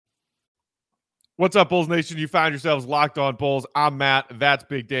What's up, Bulls Nation? You found yourselves locked on Bulls. I'm Matt. That's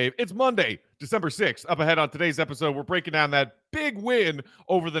Big Dave. It's Monday, December 6th. Up ahead on today's episode, we're breaking down that big win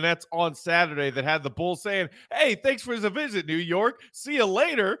over the Nets on Saturday that had the Bulls saying, hey, thanks for the visit, New York. See you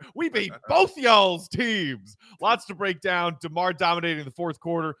later. We beat both y'all's teams. Lots to break down. DeMar dominating the fourth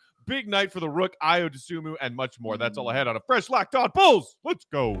quarter. Big night for the Rook, Ayo Dosunmu, and much more. That's all ahead on a fresh Locked On Bulls. Let's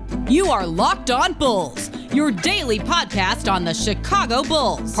go. You are Locked On Bulls, your daily podcast on the Chicago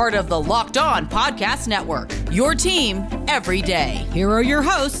Bulls. Part of the Locked On Podcast Network, your team every day. Here are your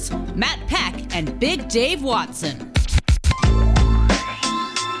hosts, Matt Peck and Big Dave Watson.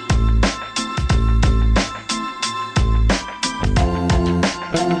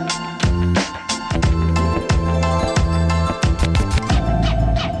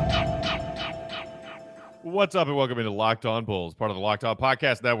 What's up and welcome into Locked On Bulls, part of the Locked On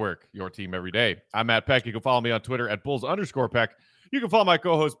Podcast Network, your team every day. I'm Matt Peck. You can follow me on Twitter at Bulls_Peck. You can follow my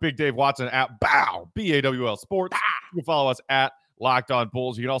co-host Big Dave Watson at BOW, B-A-W-L Sports. You can follow us at Locked On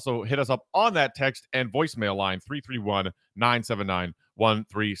Bulls. You can also hit us up on that text and voicemail line,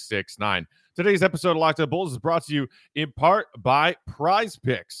 331-979-1369. Today's episode of Locked On Bulls is brought to you in part by Prize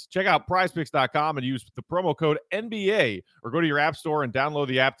Picks. Check out prizepicks.com and use the promo code NBA or go to your app store and download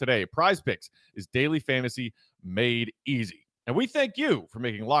the app today. Prize Picks is daily fantasy made easy. And we thank you for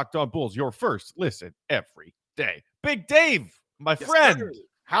making Locked On Bulls your first listen every day. Big Dave, my friend, sir.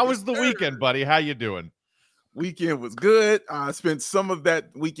 how was the weekend, buddy? How you doing? Weekend was good. I spent some of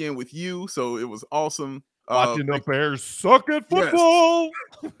that weekend with you, so it was awesome. Watching the Bears suck at football.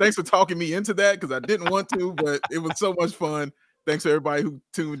 Yes. Thanks for talking me into that because I didn't want to, but it was so much fun. Thanks to everybody who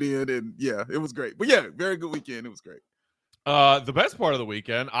tuned in, and yeah, it was great. But yeah, very good weekend. It was great. The best part of the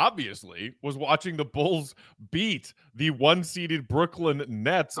weekend, obviously, was watching the Bulls beat the one-seeded Brooklyn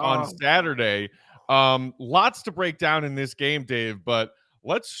Nets on Saturday. Lots to break down in this game, Dave, but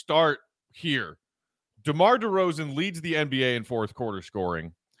let's start here. DeMar DeRozan leads the NBA in fourth quarter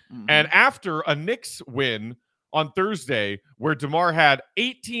scoring. Mm-hmm. And after a Knicks win on Thursday, where DeMar had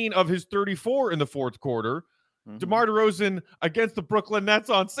 18 of his 34 in the fourth quarter, DeMar DeRozan against the Brooklyn Nets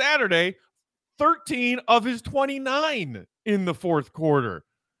on Saturday, 13 of his 29 in the fourth quarter.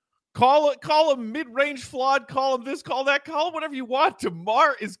 Call him mid-range flawed, call him this, call that, call him whatever you want.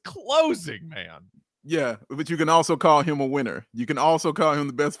 DeMar is closing, man. Yeah, but you can also call him a winner. You can also call him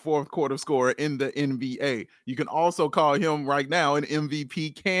the best fourth quarter scorer in the NBA. You can also call him right now an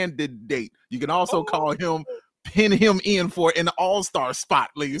MVP candidate. You can also pin him in for an all-star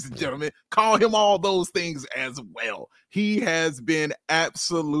spot, ladies and gentlemen. Call him all those things as well. He has been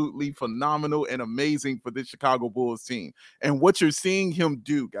absolutely phenomenal and amazing for this Chicago Bulls team. And what you're seeing him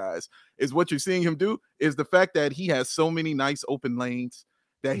do, guys, is the fact that he has so many nice open lanes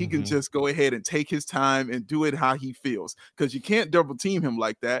that he can just go ahead and take his time and do it how he feels. Because you can't double team him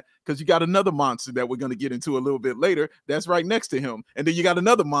like that because you got another monster that we're going to get into a little bit later that's right next to him. And then you got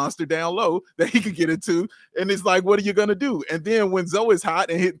another monster down low that he could get into. And it's like, what are you going to do? And then when Zoe is hot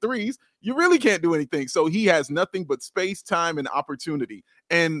and hit threes, you really can't do anything. So he has nothing but space, time, and opportunity.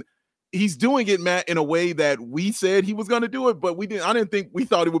 And he's doing it, Matt, in a way that we said he was going to do it, but I didn't think we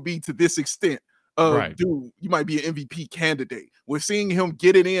thought it would be to this extent. Dude, you might be an MVP candidate. We're seeing him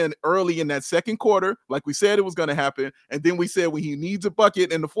get it in early in that second quarter, like we said it was going to happen. And then we said when he needs a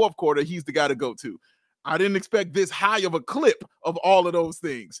bucket in the fourth quarter, he's the guy to go to. I didn't expect this high of a clip of all of those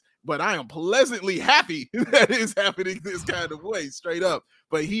things, but I am pleasantly happy that it's happening this kind of way, straight up.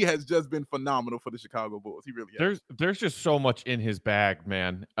 But he has just been phenomenal for the Chicago Bulls. He really has. There's just so much in his bag,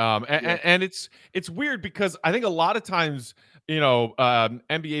 man. And it's weird because I think a lot of times,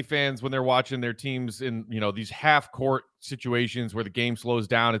 NBA fans, when they're watching their teams in, these half-court situations where the game slows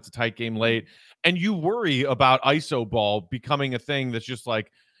down, it's a tight game late, and you worry about ISO ball becoming a thing that's just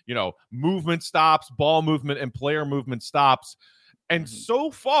like, movement stops, ball movement and player movement stops. And so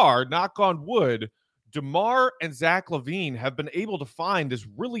far, knock on wood, DeMar and Zach LaVine have been able to find this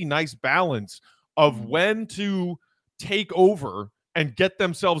really nice balance of when to take over and get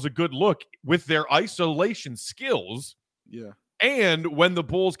themselves a good look with their isolation skills. Yeah. And when the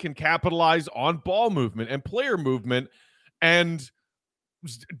Bulls can capitalize on ball movement and player movement. And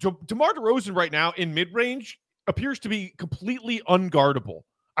DeMar DeRozan right now in mid-range appears to be completely unguardable.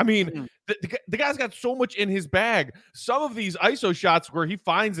 I mean, the guy's got so much in his bag. Some of these ISO shots where he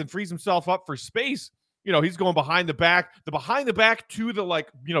finds and frees himself up for space, he's going behind the back to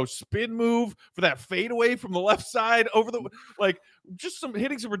the spin move for that fadeaway from the left side over the, just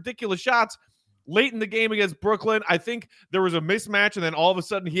hitting some ridiculous shots. Late in the game against Brooklyn, I think there was a mismatch, and then all of a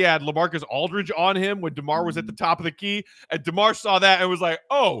sudden he had LaMarcus Aldridge on him when DeMar was at the top of the key, and DeMar saw that and was like,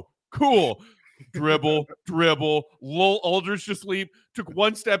 oh, cool. dribble. Lil Aldridge to sleep, took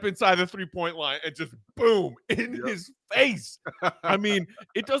one step inside the 3-point line and just boom in his face. I mean,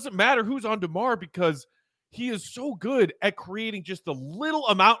 it doesn't matter who's on DeMar because he is so good at creating just the little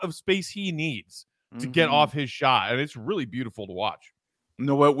amount of space he needs to get off his shot. And it's really beautiful to watch. You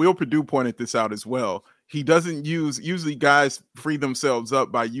know what? Will Perdue pointed this out as well. He doesn't usually guys free themselves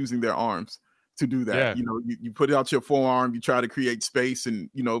up by using their arms to do that. Yeah. You know, you put out your forearm, you try to create space and,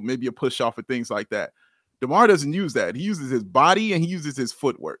 you know, maybe a push off or things like that. DeMar doesn't use that. He uses his body and he uses his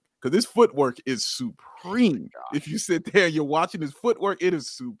footwork because his footwork is supreme. If you sit there and you're watching his footwork, it is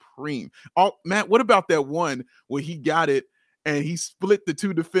supreme. Oh, Matt, what about that one where he got it and he split the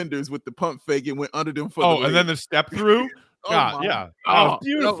two defenders with the pump fake and went under them for the and then the step through? God, yeah. Oh,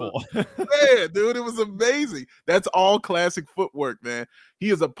 beautiful. Man, dude, it was amazing. That's all classic footwork, man.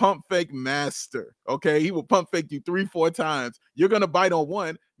 He is a pump fake master, okay? He will pump fake you 3-4 times. You're going to bite on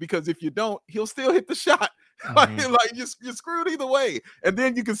one because if you don't, he'll still hit the shot. Like you're screwed either way. And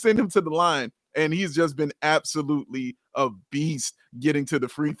then you can send him to the line, and he's just been absolutely a beast getting to the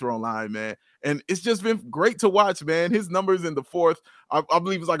free throw line, man. And it's just been great to watch, man. His numbers in the fourth, I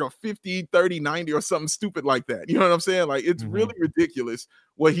believe it's like a 50, 30, 90 or something stupid like that. You know what I'm saying? Like, it's really ridiculous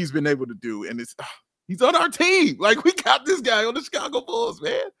what he's been able to do. And he's on our team. Like, we got this guy on the Chicago Bulls,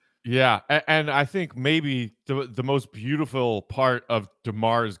 man. Yeah, and I think maybe the most beautiful part of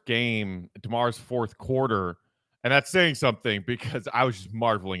DeMar's game, DeMar's fourth quarter, and that's saying something because I was just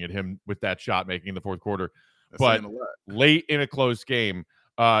marveling at him with that shot making in the fourth quarter. But late in a close game,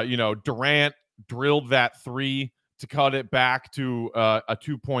 Durant drilled that three to cut it back to a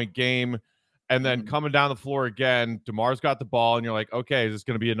 2-point game. And then coming down the floor again, DeMar's got the ball, and you're like, okay, is this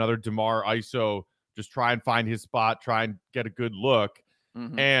going to be another DeMar ISO? Just try and find his spot, try and get a good look.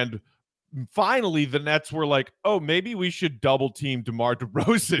 And finally, the Nets were like, oh, maybe we should double team DeMar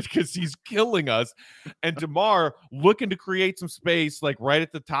DeRozan because he's killing us. And DeMar, looking to create some space, like right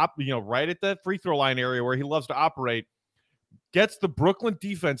at the top, right at the free throw line area where he loves to operate, gets the Brooklyn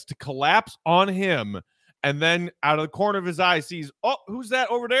defense to collapse on him. And then out of the corner of his eye sees, oh, who's that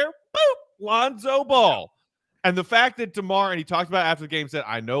over there? Boop, Lonzo Ball. And the fact that DeMar, and he talked about after the game, said,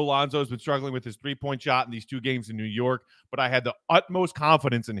 I know Lonzo's been struggling with his 3-point shot in these 2 games in New York, but I had the utmost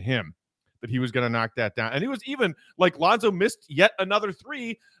confidence in him that he was going to knock that down. And it was even like Lonzo missed yet another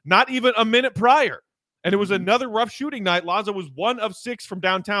 3, not even a minute prior. And it was another rough shooting night. Lonzo was 1 of 6 from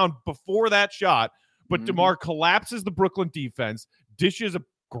downtown before that shot, but DeMar collapses the Brooklyn defense, dishes a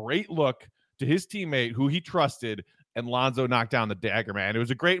great look to his teammate who he trusted, and Lonzo knocked down the dagger, man. It was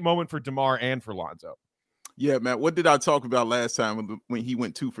a great moment for DeMar and for Lonzo. Yeah, man. What did I talk about last time when he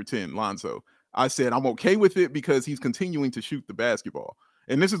went 2 for 10, Lonzo? I said, I'm okay with it because he's continuing to shoot the basketball.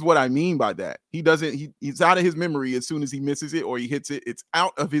 And this is what I mean by that. He's out of his memory as soon as he misses it or he hits it. It's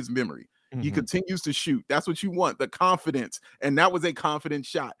out of his memory. He continues to shoot. That's what you want, the confidence. And that was a confident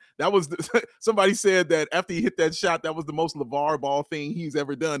shot. That was somebody said that after he hit that shot, that was the most LeVar Ball thing he's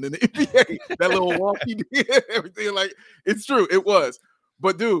ever done in the NBA. That little walk he did, everything. Like, it's true. It was.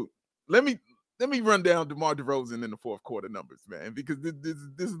 But dude, let me run down DeMar DeRozan in the fourth quarter numbers, man, because this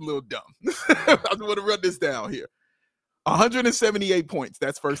is a little dumb. I just want to run this down here. 178 points.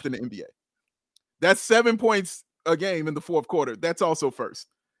 That's first in the NBA. That's 7 points a game in the fourth quarter. That's also first.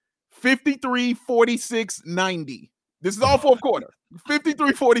 53, 46, 90. This is all fourth quarter.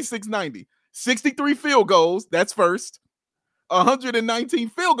 53, 46, 90. 63 field goals. That's first. 119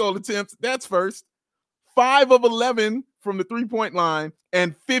 field goal attempts. That's first. 5 of 11 from the 3-point line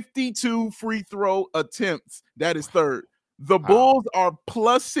and 52 free throw attempts. That is third. The Bulls are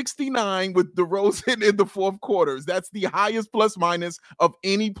plus 69 with DeRozan in the fourth quarters. That's the highest plus minus of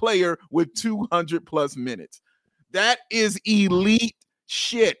any player with 200 plus minutes. That is elite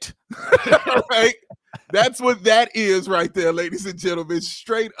shit. Right? That's what that is right there, ladies and gentlemen.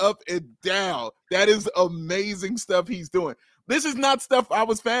 Straight up and down. That is amazing stuff he's doing. This is not stuff I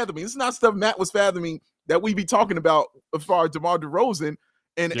was fathoming. This is not stuff Matt was fathoming that we be talking about as far as DeMar DeRozan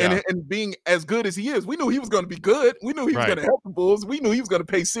and being as good as he is. We knew he was going to be good. We knew he was going to help the Bulls. We knew he was going to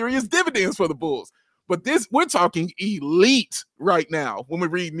pay serious dividends for the Bulls. But we're talking elite right now when we're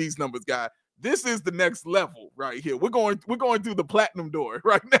reading these numbers, guy. This is the next level right here. We're going through the platinum door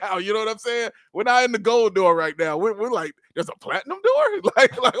right now. You know what I'm saying? We're not in the gold door right now. We're like, there's a platinum door?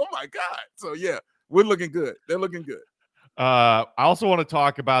 Like, oh my God. So yeah, we're looking good. They're looking good. I also want to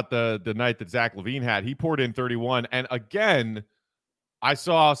talk about the night that Zach LaVine had. He poured in 31. And again, I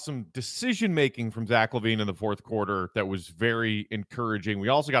saw some decision-making from Zach LaVine in the fourth quarter that was very encouraging. We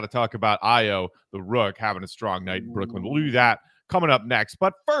also got to talk about Ayo, the Rook, having a strong night in Brooklyn. We'll do that coming up next.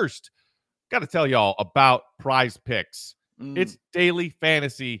 But first, got to tell y'all about Prize Picks. It's daily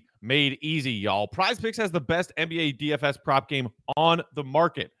fantasy made easy, y'all. PrizePicks has the best NBA DFS prop game on the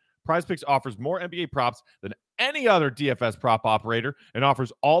market. PrizePicks offers more NBA props than any other DFS prop operator and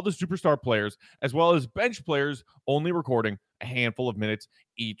offers all the superstar players as well as bench players only recording a handful of minutes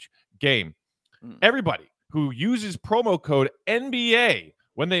each game. Everybody who uses promo code NBA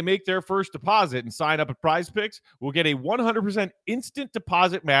when they make their first deposit and sign up at PrizePicks will get a 100% instant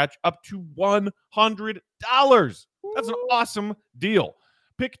deposit match up to $100. That's an awesome deal.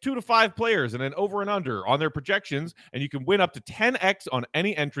 Pick 2 to 5 players and an over and under on their projections, and you can win up to 10x on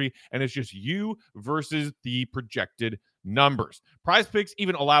any entry, and it's just you versus the projected numbers. PrizePicks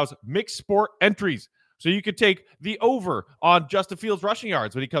even allows mixed sport entries, so you could take the over on Justin Fields rushing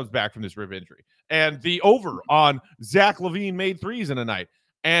yards when he comes back from this rib injury, and the over on Zach LaVine made threes in a night,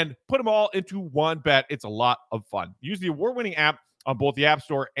 and put them all into one bet. It's a lot of fun. Use the award-winning app on both the App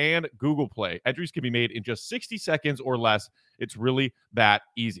Store and Google Play. Entries can be made in just 60 seconds or less. It's really that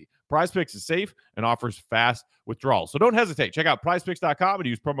easy. PrizePicks is safe and offers fast withdrawals. So don't hesitate. Check out prizepicks.com and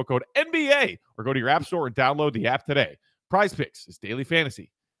use promo code NBA or go to your App Store and download the app today. PrizePicks is daily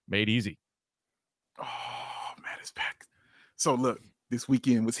fantasy made easy. Oh, man, it's back. So look, this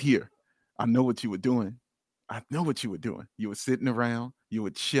weekend was here. I know what you were doing. You were sitting around, you were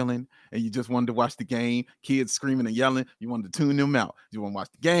chilling, and you just wanted to watch the game. Kids screaming and yelling. You wanted to tune them out. You want to watch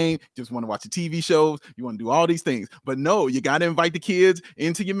the game. You just want to watch the TV shows. You want to do all these things. But no, you got to invite the kids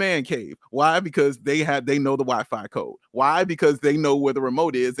into your man cave. Why? Because they know the Wi-Fi code. Why? Because they know where the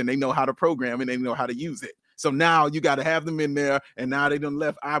remote is and they know how to program and they know how to use it. So now you got to have them in there, and now they done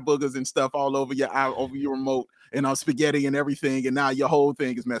left eye boogers and stuff all over your remote and on spaghetti and everything, and now your whole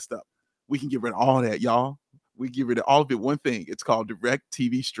thing is messed up. We can get rid of all that, y'all. We get rid of all of it. One thing, it's called Direct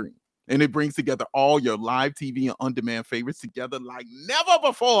TV Stream. And it brings together all your live TV and on-demand favorites together like never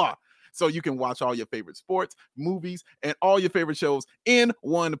before. So you can watch all your favorite sports, movies, and all your favorite shows in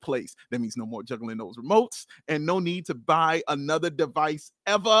one place. That means no more juggling those remotes and no need to buy another device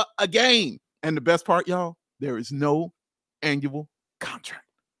ever again. And the best part, y'all, there is no annual contract.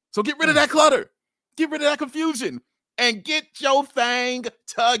 So get rid of that clutter. Get rid of that confusion and get your thing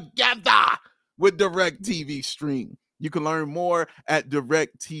together with Direct TV Stream. You can learn more at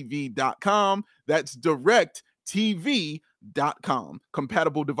directtv.com. That's directtv.com.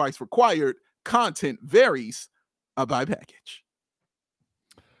 Compatible device required. Content varies by package.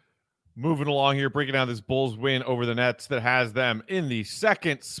 Moving along here, breaking down this Bulls win over the Nets that has them in the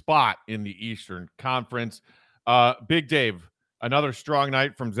second spot in the Eastern Conference. Big Dave, another strong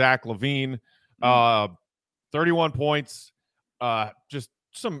night from Zach LaVine. 31 points. Just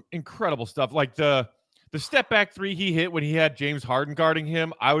some incredible stuff. Like the step back three he hit when he had James Harden guarding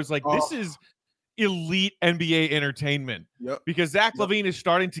him. I was like, this is elite NBA entertainment. Because Zach LaVine is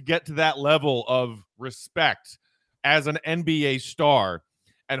starting to get to that level of respect as an NBA star.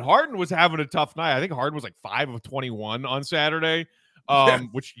 And Harden was having a tough night. I think Harden was like 5 of 21 on Saturday,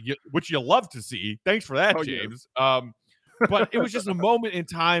 which you love to see. Thanks for that, James. Yeah. But it was just a moment in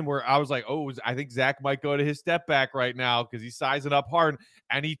time where I was like, I think Zach might go to his step back right now because he's sizing up Harden.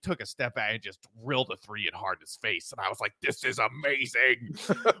 And he took a step back and just drilled a three in Harden's face. And I was like, this is amazing.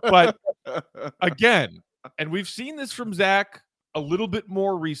 But again, and we've seen this from Zach a little bit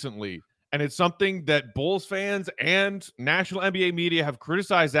more recently, and it's something that Bulls fans and national NBA media have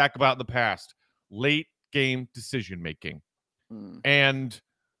criticized Zach about in the past: late game decision making. And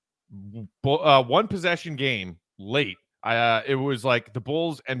one possession game late. It was like the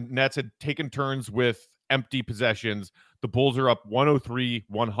Bulls and Nets had taken turns with empty possessions. The Bulls are up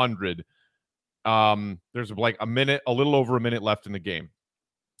 103-100. There's like a little over a minute left in the game.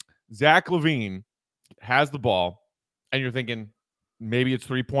 Zach LaVine has the ball, and you're thinking maybe it's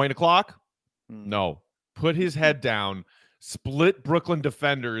 3-point o'clock. No, put his head down, split Brooklyn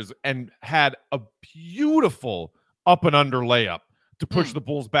defenders, and had a beautiful up and under layup to push the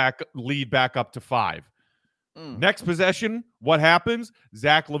Bulls lead back up to 5. Next possession, what happens?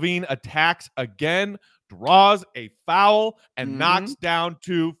 Zach LaVine attacks again, draws a foul, and knocks down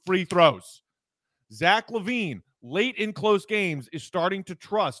 2 free throws. Zach LaVine, late in close games, is starting to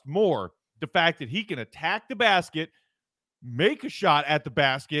trust more the fact that he can attack the basket, make a shot at the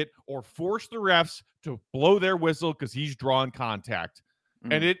basket, or force the refs to blow their whistle because he's drawn contact.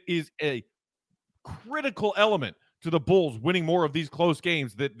 And it is a critical element to the Bulls winning more of these close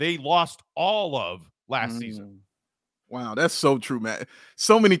games that they lost all of last season. Wow, that's so true, Matt.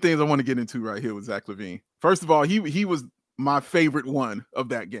 So many things I want to get into right here with Zach LaVine. First of all, he was my favorite one of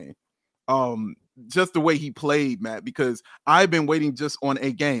that game. Just the way he played, Matt, because I've been waiting just on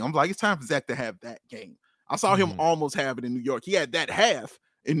a game. I'm like, it's time for Zach to have that game. I saw him almost have it in New York. He had that half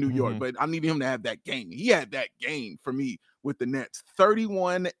in New York, but I needed him to have that game. He had that game for me with the Nets.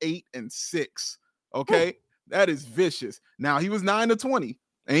 31, 8, and 6. Okay. Ooh. That is vicious. Now he was 9 of 20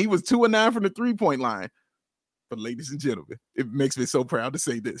 and he was 2 of 9 from the 3-point line. But ladies and gentlemen, it makes me so proud to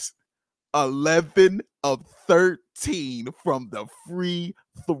say this. 11 of 13 from the free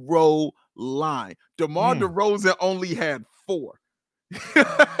throw line. DeMar DeRozan only had 4.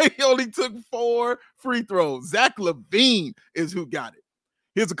 He only took 4 free throws. Zach LaVine is who got it.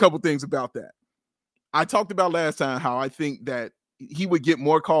 Here's a couple things about that. I talked about last time how I think that he would get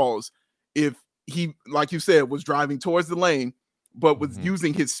more calls if he, like you said, was driving towards the lane, but was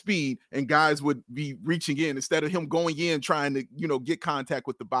using his speed, and guys would be reaching in instead of him going in trying to, get contact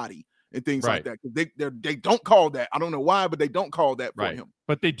with the body and things like that. They don't call that. I don't know why, but they don't call that for him.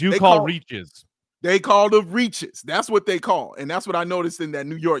 But they call reaches. They call the reaches. That's what they call. And that's what I noticed in that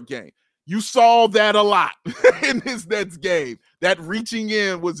New York game. You saw that a lot in this Nets game. That reaching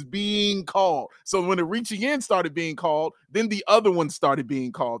in was being called. So when the reaching in started being called, then the other one started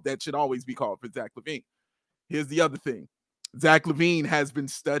being called. That should always be called for Zach LaVine. Here's the other thing. Zach LaVine has been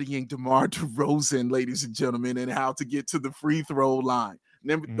studying DeMar DeRozan, ladies and gentlemen, and how to get to the free throw line. And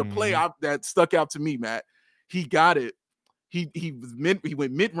then the play that stuck out to me, Matt, he got it. He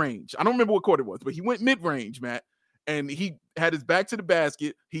went mid-range. I don't remember what quarter it was, but he went mid-range, Matt. And he had his back to the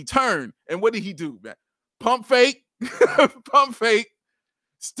basket. He turned. And what did he do, Matt? Pump fake,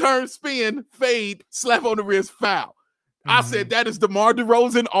 turn, spin, fade, slap on the wrist, foul. I said that is DeMar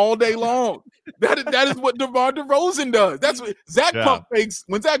DeRozan all day long. That is what DeMar DeRozan does. That's what Zach pump fakes.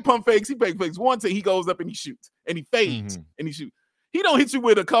 When Zach pump fakes, he fakes once and he goes up and he shoots. And he fades and he shoots. He don't hit you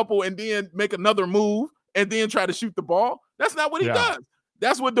with a couple and then make another move and then try to shoot the ball. That's not what he does.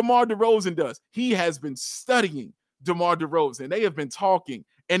 That's what DeMar DeRozan does. He has been studying DeMar DeRozan. They have been talking,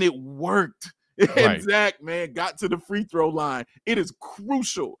 and it worked. And Zach, man, got to the free throw line. It is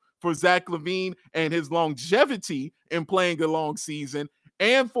crucial for Zach LaVine and his longevity in playing a long season,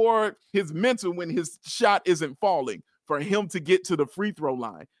 and for his mental when his shot isn't falling, for him to get to the free throw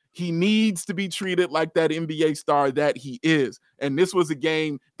line. He needs to be treated like that NBA star that he is. And this was a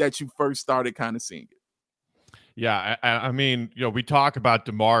game that you first started kind of seeing it. Yeah, I mean, we talk about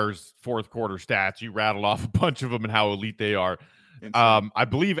DeMar's fourth quarter stats. You rattled off a bunch of them and how elite they are. I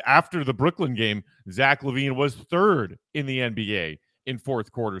believe after the Brooklyn game, Zach LaVine was 3rd in the NBA in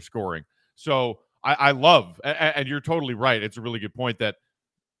fourth quarter scoring. So I love, and you're totally right. It's a really good point that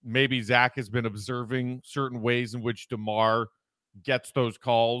maybe Zach has been observing certain ways in which DeMar gets those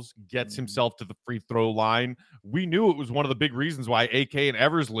calls, gets himself to the free throw line. We knew it was one of the big reasons why AK and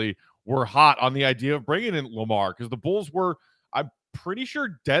Eversley were hot on the idea of bringing in Lamar, because the Bulls were, I'm pretty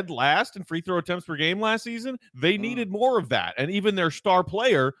sure, dead last in free throw attempts per game last season. They needed more of that, and even their star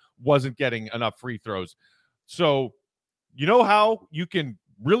player wasn't getting enough free throws. So you know how you can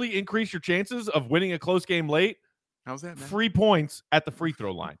really increase your chances of winning a close game late? How's that, man? Free points at the free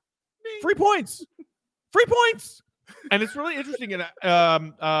throw line. Free points. And it's really interesting.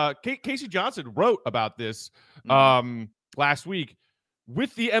 And Casey Johnson wrote about this last week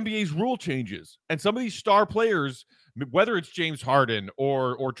with the NBA's rule changes. And some of these star players, whether it's James Harden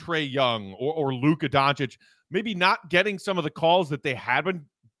or Trae Young or Luka Doncic, maybe not getting some of the calls that they had been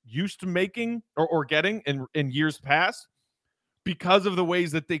used to making or getting in years past because of the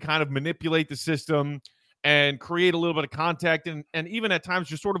ways that they kind of manipulate the system and create a little bit of contact and even at times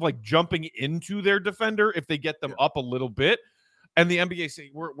just sort of like jumping into their defender if they get them up a little bit. And the NBA say,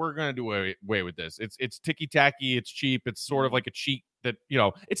 we're going to do away with this. It's ticky-tacky. It's cheap. It's sort of like a cheat that,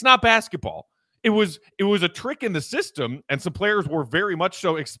 it's not basketball. It was a trick in the system, and some players were very much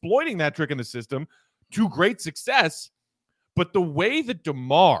so exploiting that trick in the system to great success. But the way that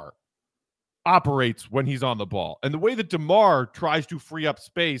DeMar operates when he's on the ball and the way that DeMar tries to free up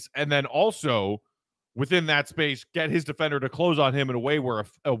space and then also within that space get his defender to close on him in a way where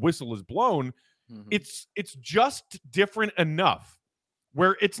a whistle is blown, it's just different enough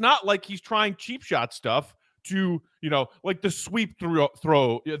where it's not like he's trying cheap shot stuff to, like the sweep through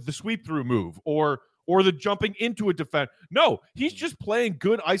move or the jumping into a defense. No, he's just playing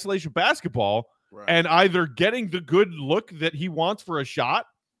good isolation basketball and either getting the good look that he wants for a shot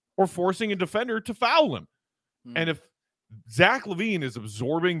or forcing a defender to foul him. And if Zach LaVine is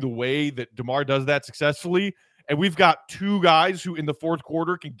absorbing the way that DeMar does that successfully, and we've got two guys who in the fourth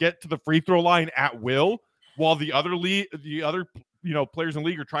quarter can get to the free throw line at will, while the other players in the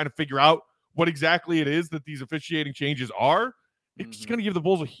league are trying to figure out what exactly it is that these officiating changes are. It's just going to give the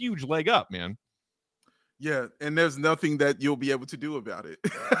Bulls a huge leg up, man. Yeah, and there's nothing that you'll be able to do about it.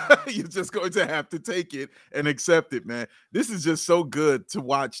 You're just going to have to take it and accept it, man. This is just so good to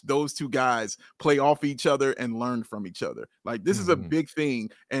watch those two guys play off each other and learn from each other. Like, this is a big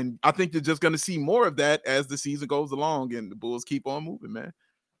thing, and I think you're just going to see more of that as the season goes along and the Bulls keep on moving, man.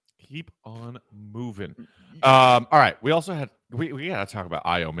 Keep on moving. All right, we also had we gotta talk about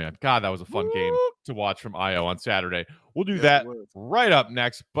Io, man. God, that was a fun game to watch from Io on Saturday. We'll do that right up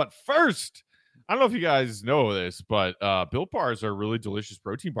next, but first, I don't know if you guys know this, but Built Bars are really delicious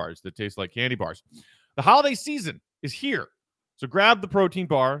protein bars that taste like candy bars. The holiday season is here. So grab the protein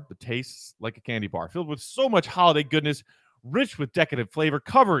bar that tastes like a candy bar, filled with so much holiday goodness, rich with decadent flavor,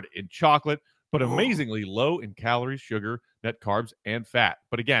 covered in chocolate, but amazingly low in calories, sugar, net carbs, and fat.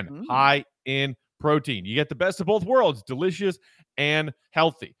 But again, high in protein. You get the best of both worlds, delicious and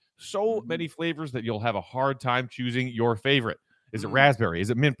healthy. So many flavors that you'll have a hard time choosing your favorite. Is it raspberry? Is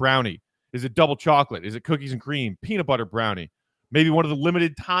it mint brownie? Is it double chocolate? Is it cookies and cream? Peanut butter brownie? Maybe one of the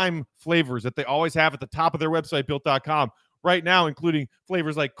limited time flavors that they always have at the top of their website, built.com, right now, including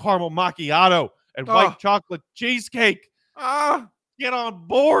flavors like caramel macchiato and white chocolate cheesecake. Get on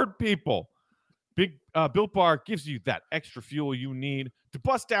board, people. Big Built Bar gives you that extra fuel you need to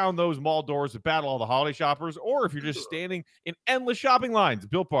bust down those mall doors to battle all the holiday shoppers, or if you're just standing in endless shopping lines,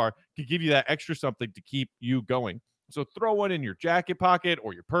 Built Bar can give you that extra something to keep you going. So throw one in your jacket pocket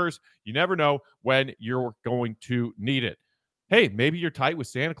or your purse. You never know when you're going to need it. Hey, maybe you're tight with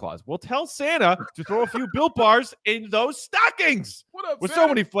Santa Claus. Well, tell Santa to throw a few Built Bars in those stockings. What up, with Santa? So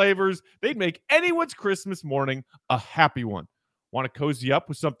many flavors, they'd make anyone's Christmas morning a happy one. Want to cozy up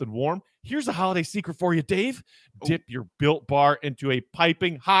with something warm? Here's a holiday secret for you, Dave. Dip your Built Bar into a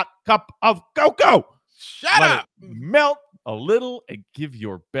piping hot cup of cocoa. Shut up. Melt a little and give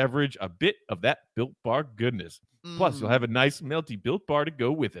your beverage a bit of that Built Bar goodness. Plus, you'll have a nice melty Built Bar to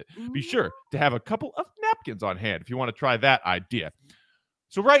go with it. Be sure to have a couple of napkins on hand if you want to try that idea.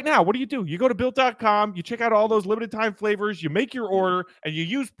 So right now, what do? You go to Built.com, you check out all those limited time flavors, you make your order, and you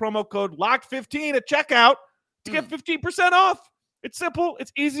use promo code LOCKED15 at checkout to get 15% off. It's simple,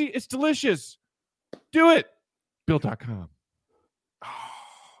 it's easy, it's delicious. Do it. Built.com. Oh,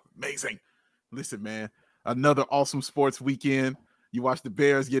 amazing. Listen, man, another awesome sports weekend. You watch the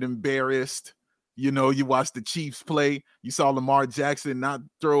Bears get embarrassed. You know, you watched the Chiefs play. You saw Lamar Jackson not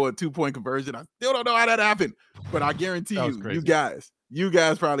throw a 2-point conversion. I still don't know how that happened, but I guarantee you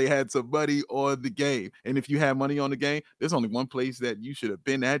guys probably had some money on the game. And if you had money on the game, there's only one place that you should have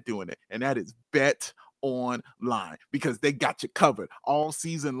been at doing it, and that is Bet Online, because they got you covered all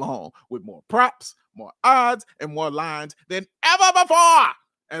season long with more props, more odds, and more lines than ever before.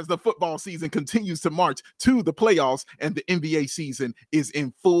 As the football season continues to march to the playoffs and the NBA season is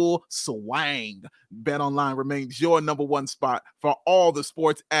in full swing, BetOnline remains your number one spot for all the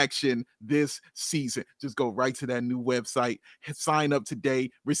sports action this season. Just go right to that new website, sign up today,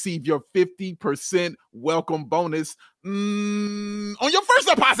 receive your 50% welcome bonus on your first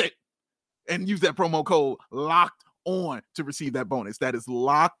deposit, and use that promo code LOCKED ON to receive that bonus. That is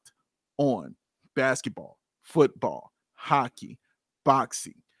Locked On. Basketball, football, hockey,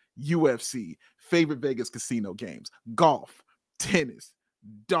 boxing, UFC, favorite Vegas casino games, golf, tennis,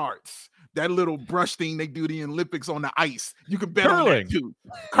 darts, that little brush thing they do the Olympics on the ice. You can bet on that too.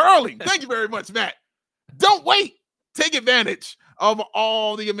 Curling. Thank you very much, Matt. Don't wait. Take advantage of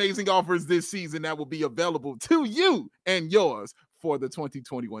all the amazing offers this season that will be available to you and yours for the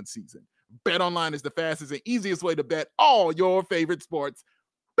 2021 season. BetOnline is the fastest and easiest way to bet all your favorite sports.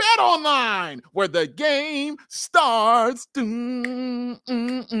 BetOnline, where the game starts.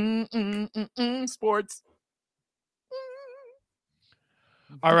 Sports.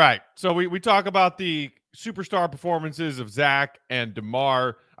 All right. So we talk about the superstar performances of Zach and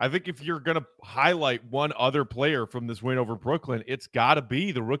DeMar. I think if you're going to highlight one other player from this win over Brooklyn, it's got to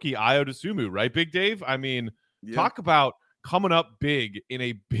be the rookie Ayo Dosunmu, right, Big Dave? I mean, talk about coming up big in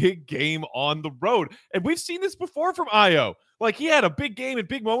a big game on the road. And we've seen this before from Ayo. Like, he had a big game and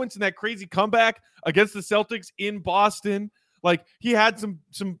big moments in that crazy comeback against the Celtics in Boston. Like, he had some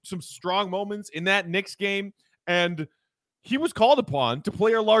strong moments in that Knicks game, and he was called upon to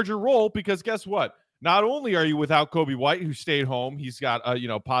play a larger role because guess what? Not only are you without Kobe White, who stayed home, he's got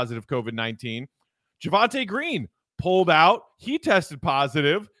positive COVID-19. Javonte Green pulled out. He tested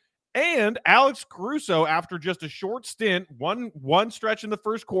positive. And Alex Caruso, after just a short stint, one stretch in the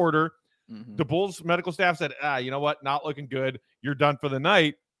first quarter, the Bulls medical staff said, you know what? Not looking good. You're done for the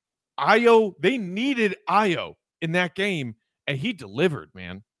night. Ayo, they needed Ayo in that game, and he delivered,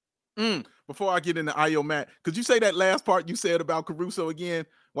 man. Before I get into Io, Matt, could you say that last part you said about Caruso again?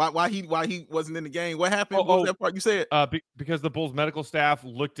 Why he wasn't in the game? What happened? What was that part you said? Because the Bulls medical staff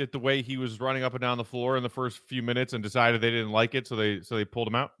looked at the way he was running up and down the floor in the first few minutes and decided they didn't like it, so they pulled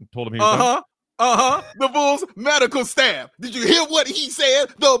him out and told him he was done. The Bulls medical staff. Did you hear what he said?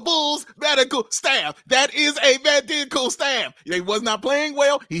 The Bulls medical staff. That is a medical staff. They was not playing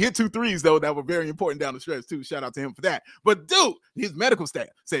well. He hit 2 threes, though, that were very important down the stretch, too. Shout out to him for that. But, dude, his medical staff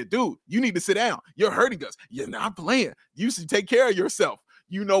said, dude, you need to sit down. You're hurting us. You're not playing. You should take care of yourself.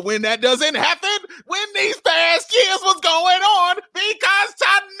 You know when that doesn't happen? When these past years was going on, because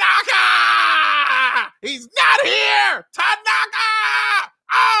Tanaka! He's not here! Tanaka!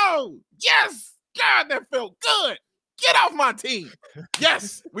 Oh, yes! God, that felt good. Get off my team.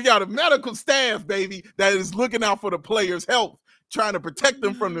 Yes, we got a medical staff, baby, that is looking out for the players' health, trying to protect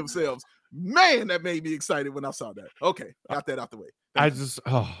them from themselves. Man, that made me excited when I saw that. Okay, got that out the way.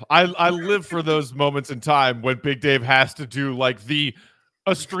 I live for those moments in time when Big Dave has to do like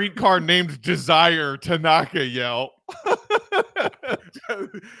a streetcar named Desire Tanaka yell.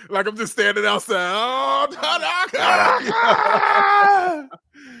 Like I'm just standing outside. Oh, Tanaka!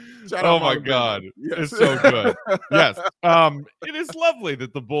 Oh my God. Yes. It's so good. Yes. It is lovely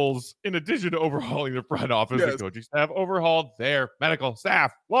that the Bulls, in addition to overhauling their front office and coaching staff, overhauled their medical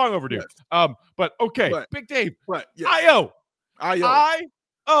staff. Long overdue. Yes. But okay, Big Dave. Io.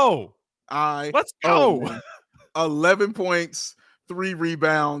 Let's go. 11 points, 3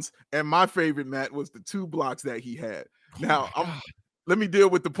 rebounds, and my favorite, Matt, was the 2 blocks that he had. Now, let me deal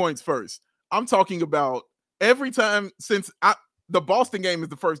with the points first. I'm talking about every time since the Boston game is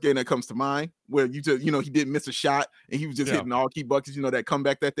the first game that comes to mind where he didn't miss a shot and he was just hitting all key buckets, that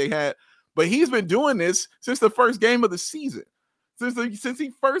comeback that they had. But he's been doing this since the first game of the season. Since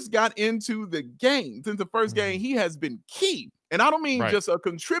he first got into the game, since the first game, he has been key. And I don't mean just a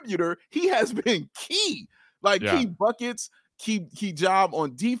contributor. He has been key. Key buckets, key job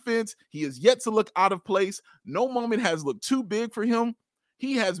on defense. He is yet to look out of place. No moment has looked too big for him.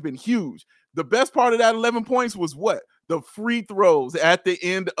 He has been huge. The best part of that 11 points was what? The free throws at the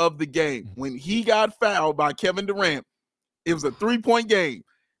end of the game. When he got fouled by Kevin Durant, it was a 3-point game.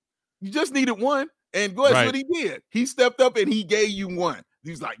 You just needed one, and that's what he did. He stepped up and he gave you one.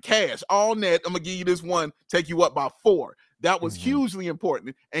 He was like, cash, all net, I'm going to give you this one, take you up by 4. That was hugely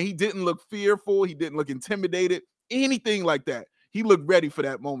important, and he didn't look fearful. He didn't look intimidated, anything like that. He looked ready for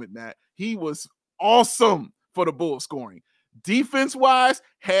that moment, Matt. He was awesome for the Bulls scoring. Defense-wise,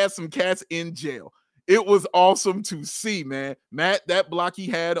 had some cats in jail. It was awesome to see, man. Matt, that block he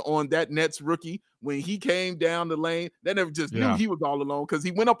had on that Nets rookie when he came down the lane, they never just knew he was all alone because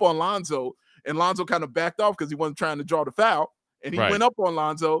he went up on Lonzo, and Lonzo kind of backed off because he wasn't trying to draw the foul, and he went up on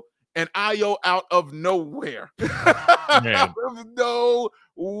Lonzo, and Io out of nowhere. Out of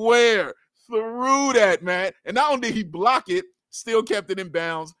nowhere. Through that, man. And not only did he block it, still kept it in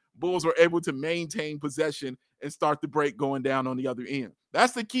bounds. Bulls were able to maintain possession and start the break going down on the other end.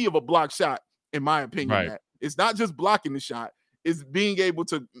 That's the key of a block shot, in my opinion, Matt. It's not just blocking the shot. It's being able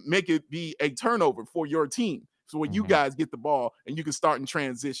to make it be a turnover for your team. So when you guys get the ball and you can start in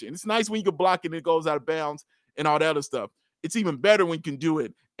transition. It's nice when you can block it and it goes out of bounds and all that other stuff. It's even better when you can do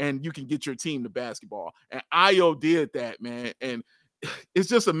it and you can get your team the basketball. And Io did that, man. And it's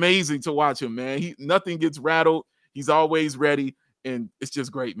just amazing to watch him, man. Nothing gets rattled. He's always ready. And it's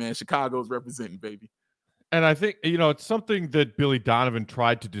just great, man. Chicago's representing, baby. And I think, it's something that Billy Donovan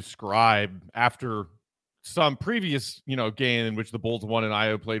tried to describe after some previous, game in which the Bulls won and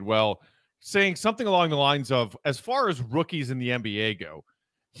Io played well, saying something along the lines of, as far as rookies in the NBA go,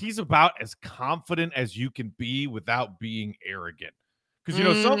 he's about as confident as you can be without being arrogant.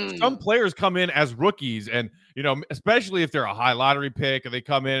 Because, some players come in as rookies and, especially if they're a high lottery pick and they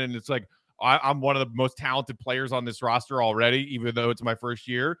come in and it's like, I'm one of the most talented players on this roster already, even though it's my first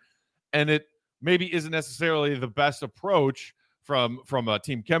year. And it maybe isn't necessarily the best approach from a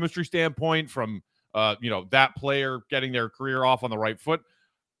team chemistry standpoint, from, that player getting their career off on the right foot.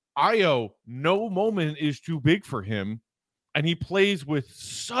 Io, no moment is too big for him. And he plays with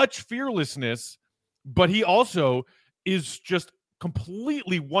such fearlessness, but he also is just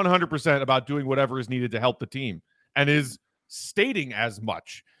completely 100% about doing whatever is needed to help the team and is stating as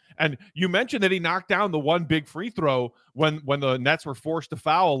much. And you mentioned that he knocked down the one big free throw when the Nets were forced to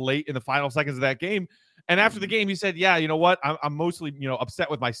foul late in the final seconds of that game. And after the game, he said, yeah, you know what? I'm mostly,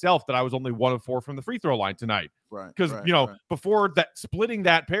 upset with myself that I was only 1 of 4 from the free throw line tonight. Right. Because, before that splitting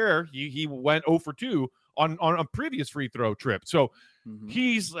that pair, he went 0 for 2 on a previous free throw trip. So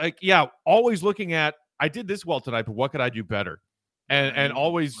he's like, always looking at, I did this well tonight, but what could I do better? And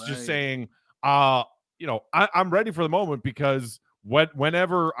always just saying, I'm ready for the moment because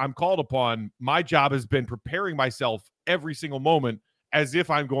whenever I'm called upon, my job has been preparing myself every single moment as if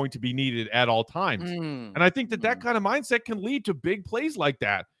I'm going to be needed at all times. And I think that kind of mindset can lead to big plays like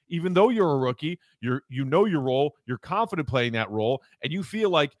that. Even though you're a rookie, you know your role, you're confident playing that role, and you feel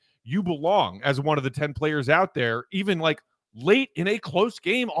like you belong as one of the 10 players out there, even like late in a close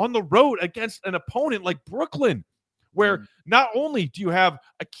game on the road against an opponent like Brooklyn, where not only do you have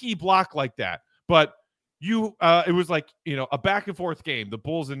a key block like that, but it was like, a back and forth game, the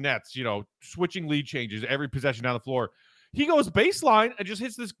Bulls and Nets, switching lead changes every possession down the floor. He goes baseline and just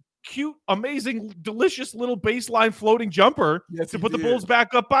hits this cute, amazing, delicious little baseline floating jumper to put the Bulls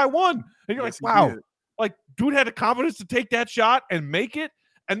back up by 1. And you're like, wow, like dude had the confidence to take that shot and make it.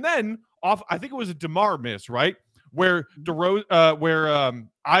 And then I think it was a DeMar miss, right? Where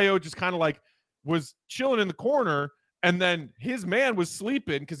Ayo just kind of like was chilling in the corner, and then his man was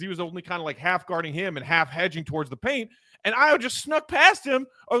sleeping because he was only kind of like half guarding him and half hedging towards the paint. And Ayo just snuck past him.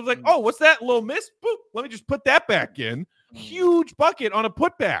 I was like, oh, what's that little miss? Boop. Let me just put that back in. Huge bucket on a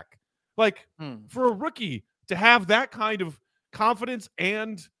putback. Like for a rookie to have that kind of confidence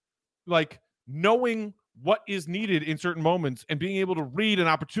and like knowing what is needed in certain moments and being able to read an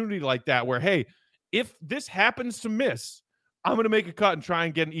opportunity like that where, hey, if this happens to miss, I'm going to make a cut and try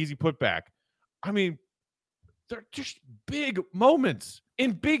and get an easy putback. I mean, they're just big moments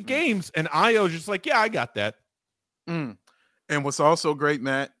in big games. And Ayo's just like, yeah, I got that. And what's also great,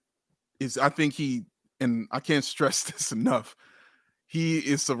 Matt, is I think and I can't stress this enough, he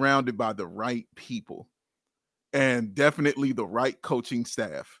is surrounded by the right people and definitely the right coaching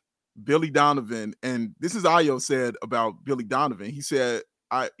staff. Billy Donovan, and this is Ayo said about Billy Donovan. He said,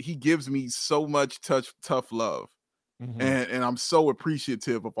 he gives me so much tough love. And I'm so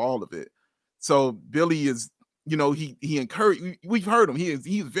appreciative of all of it. So Billy is, he encouraged, we've heard him.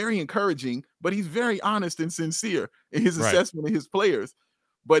 He's very encouraging, but he's very honest and sincere in his assessment of his players.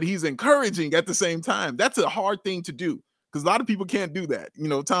 But he's encouraging at the same time. That's a hard thing to do because a lot of people can't do that.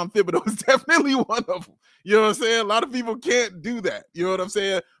 Tom Thibodeau is definitely one of them. You know what I'm saying? A lot of people can't do that. You know what I'm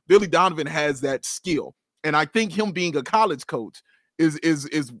saying? Billy Donovan has that skill. And I think him being a college coach is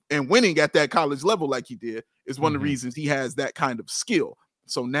and winning at that college level like he did is one of the reasons he has that kind of skill.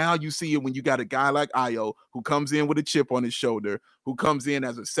 So now you see it when you got a guy like Ayo who comes in with a chip on his shoulder, who comes in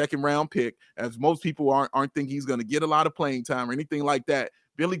as a second-round pick, as most people aren't thinking he's going to get a lot of playing time or anything like that.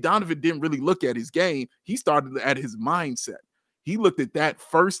 Billy Donovan didn't really look at his game. He started at his mindset. He looked at that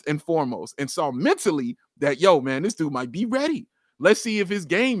first and foremost and saw mentally that, man, this dude might be ready. Let's see if his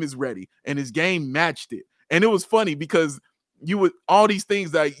game is ready. And his game matched it. And it was funny because all these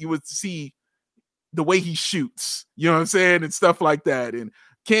things that you would see the way he shoots, you know what I'm saying? And stuff like that. And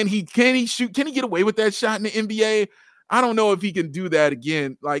can he shoot? Can he get away with that shot in the NBA? I don't know if he can do that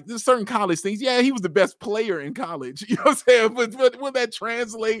again. Like there's certain college things. Yeah, he was the best player in college. You know what I'm saying? But will that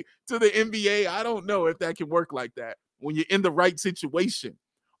translate to the NBA? I don't know if that can work like that. When you're in the right situation,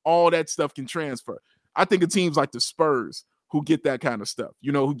 all that stuff can transfer. I think of teams like the Spurs who get that kind of stuff,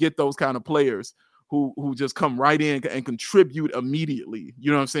 who get those kind of players who just come right in and contribute immediately,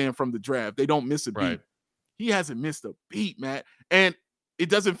 you know what I'm saying, from the draft. They don't miss a beat. Right. He hasn't missed a beat, Matt. And it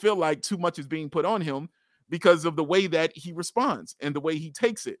doesn't feel like too much is being put on him because of the way that he responds and the way he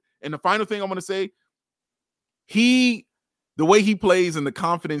takes it. And the final thing I'm going to say, the way he plays and the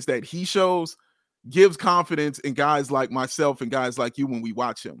confidence that he shows gives confidence in guys like myself and guys like you when we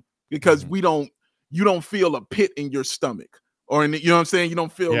watch him, because you don't feel a pit in your stomach or you know what I'm saying? You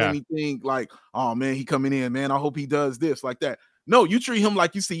don't feel anything like, oh man, he coming in, man, I hope he does this like that. No, you treat him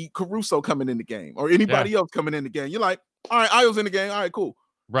like you see Caruso coming in the game or anybody else coming in the game. You're like, all right, Ayo's in the game. All right, cool.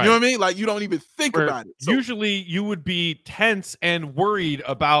 Right. You know what I mean? Like you don't even think about it. So, usually you would be tense and worried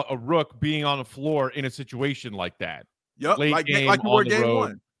about a rook being on the floor in a situation like that. Yep. Late game like you were game road.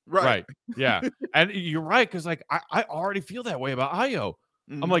 One. Right. Yeah. And you're right. Cause like, I already feel that way about Ayo.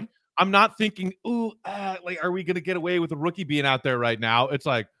 I'm like, I'm not thinking, like, are we going to get away with a rookie being out there right now? It's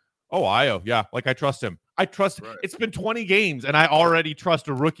like, oh, Ayo. Yeah. Like I trust him. It's been 20 games and I already trust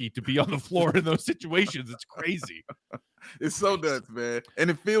a rookie to be on the floor in those situations. It's crazy. It's so nuts, man. And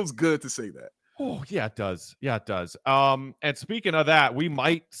it feels good to say that. Oh, yeah, it does. Yeah, it does. And speaking of that, we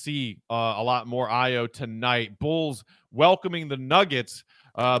might see a lot more Ayo tonight. Bulls welcoming the Nuggets.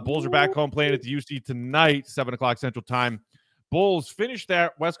 Bulls are back home playing at the UC tonight, 7 o'clock Central Time. Bulls finished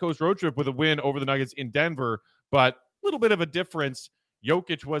that West Coast road trip with a win over the Nuggets in Denver, but a little bit of a difference.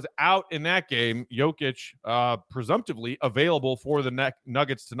 Jokic was out in that game. Jokic presumptively available for the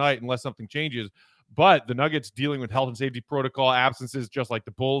Nuggets tonight unless something changes. But the Nuggets dealing with health and safety protocol absences, just like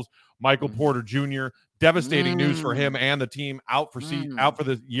the Bulls. Michael Porter Jr., devastating news for him and the team, out for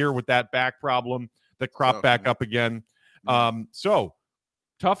the year with that back problem that cropped back up again. So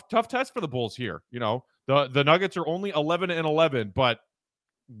tough test for the Bulls here. You know, the Nuggets are only 11-11, but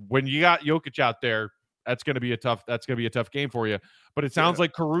when you got Jokic out there, that's going to be a tough game for you. But it sounds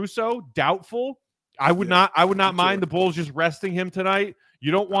like Caruso doubtful. I would not mind the Bulls just resting him tonight.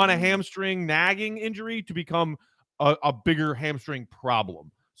 You don't want a hamstring nagging injury to become a bigger hamstring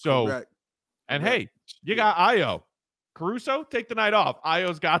problem. So, Correct. And hey, you got Io. Caruso, take the night off.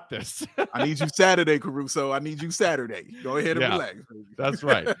 Io's got this. I need you Saturday, Caruso. I need you Saturday. Go ahead and relax. That's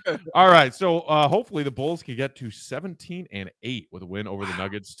right. All right. So hopefully the Bulls can get to 17-8 with a win over the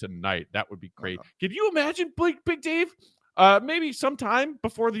Nuggets tonight. That would be great. Can you imagine, Big Dave? Maybe sometime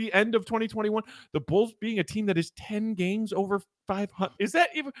before the end of 2021, the Bulls being a team that is 10 games over 500. Is that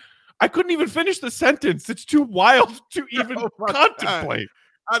even? I couldn't even finish the sentence. It's too wild to even contemplate.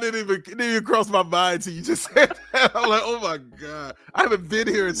 I didn't even cross my mind till you just said that. I'm like, oh my God. I haven't been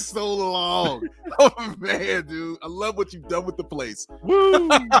here in so long. Oh man, dude. I love what you've done with the place. Woo!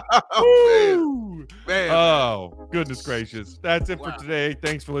 Oh, man. Oh, goodness gracious. That's it for today.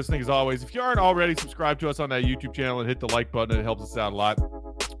 Thanks for listening as always. If you aren't already, subscribe to us on that YouTube channel and hit the like button. It helps us out a lot.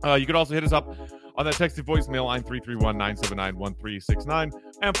 You can also hit us up on that texted voicemail line 331-979-1369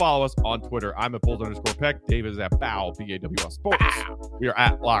 and follow us on Twitter. I'm at Bulls_Peck. Dave is at BAW, BAWS Sports. We are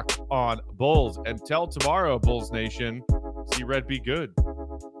at Locked on Bulls. Until tomorrow, Bulls Nation, see red, be good.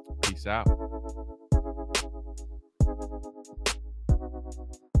 Peace out.